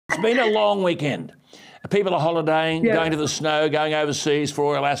It's been a long weekend. People are holidaying, going to the snow, going overseas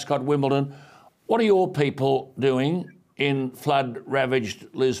for Royal Ascot, Wimbledon. What are your people doing in flood-ravaged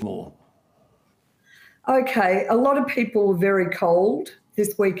Lismore? Okay, a lot of people were very cold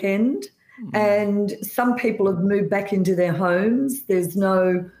this weekend, and some people have moved back into their homes. There's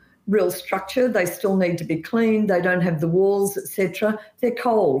no real structure. They still need to be cleaned. They don't have the walls, etc. They're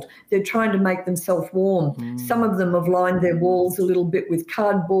cold. They're trying to make themselves warm. Some of them have lined their walls a little bit with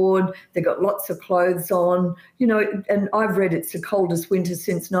cardboard. They've got lots of clothes on, you know, and I've read it's the coldest winter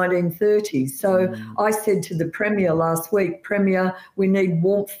since 1930. So I said to the Premier last week, Premier, we need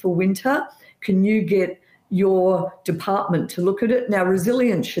warmth for winter. Can you get your department to look at it? Now,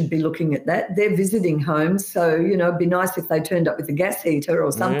 Resilience should be looking at that. They're visiting homes, so, you know, it'd be nice if they turned up with a gas heater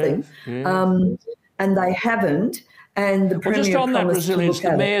or something. And they haven't. And the Premier just on that Resilience,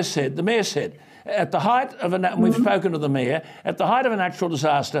 the Mayor said, at the height of we've spoken to the Mayor, at the height of a natural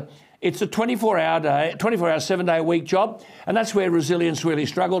disaster, it's a 24-hour day, 24-hour, 7-day-a-week job, and that's where Resilience really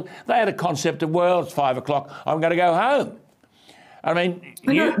struggled. They had a concept of, well, it's 5 o'clock, I'm going to go home. I mean,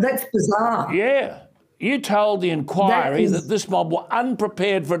 that's bizarre. Yeah. You told the inquiry that this mob were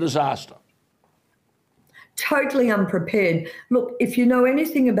unprepared for a disaster. Totally unprepared. Look, if you know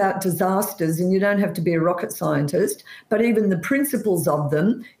anything about disasters, and you don't have to be a rocket scientist, but even the principles of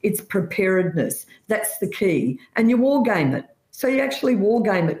them, it's preparedness. That's the key. And you war game it. So you actually war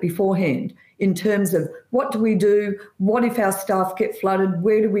game it beforehand in terms of what do we do? What if our staff get flooded?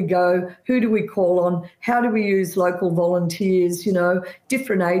 Where do we go? Who do we call on? How do we use local volunteers, you know,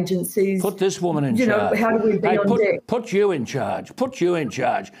 different agencies? Put this woman in charge. You know, how do we be on deck? Put you in charge. Put you in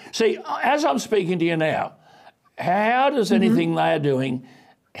charge. See, as I'm speaking to you now, how does anything they are doing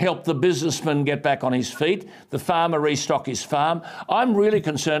help the businessman get back on his feet, the farmer restock his farm? I'm really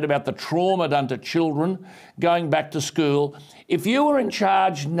concerned about the trauma done to children going back to school. If you were in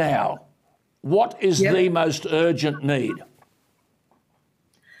charge now, what is the most urgent need?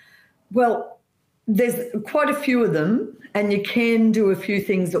 Well, there's quite a few of them, and you can do a few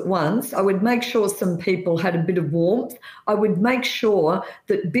things at once. I would make sure some people had a bit of warmth. I would make sure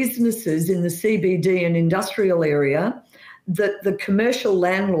that businesses in the CBD and industrial area, that the commercial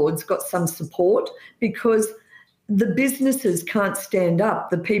landlords got some support, because the businesses can't stand up,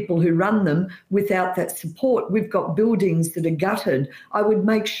 the people who run them, without that support. We've got buildings that are gutted. I would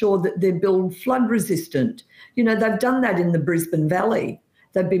make sure that they're built flood resistant. You know, they've done that in the Brisbane Valley.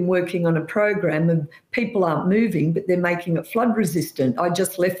 They've been working on a program of people aren't moving, but they're making it flood resistant. I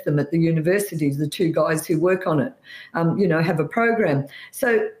just left them at the university, the two guys who work on it, you know, have a program.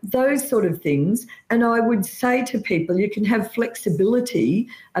 So those sort of things. And I would say to people, you can have flexibility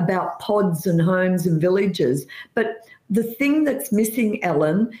about pods and homes and villages, but the thing that's missing,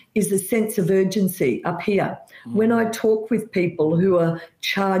 Alan, is a sense of urgency up here. When I talk with people who are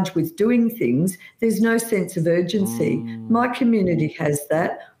charged with doing things, there's no sense of urgency. My community has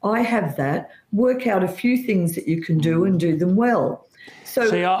that. I have that. Work out a few things that you can do and do them well. So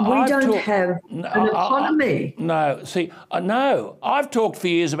we don't have an economy. No. I've talked for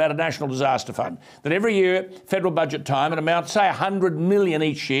years about a national disaster fund, that every year, federal budget time, it amounts, say, $100 million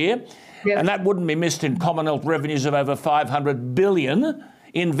each year, and that wouldn't be missed in Commonwealth revenues of over $500 billion.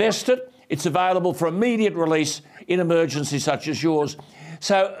 Invest it. It's available for immediate release in emergencies such as yours.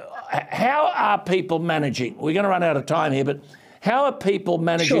 So how are people managing? We're going to run out of time here, but how are people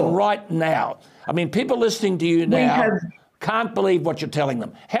managing right now? I mean, people listening to you now can't believe what you're telling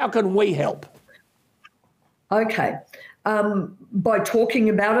them. How can we help? Okay. By talking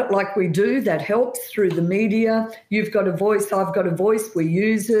about it like we do, that helps through the media. You've got a voice, I've got a voice, we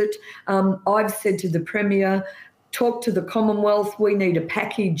use it. I've said to the Premier, talk to the Commonwealth. We need a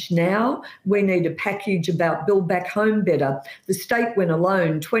package now. We need a package about Build Back Home Better. The state went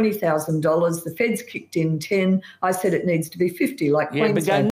alone, $20,000. The feds kicked in 10. I said it needs to be 50, like Queensland.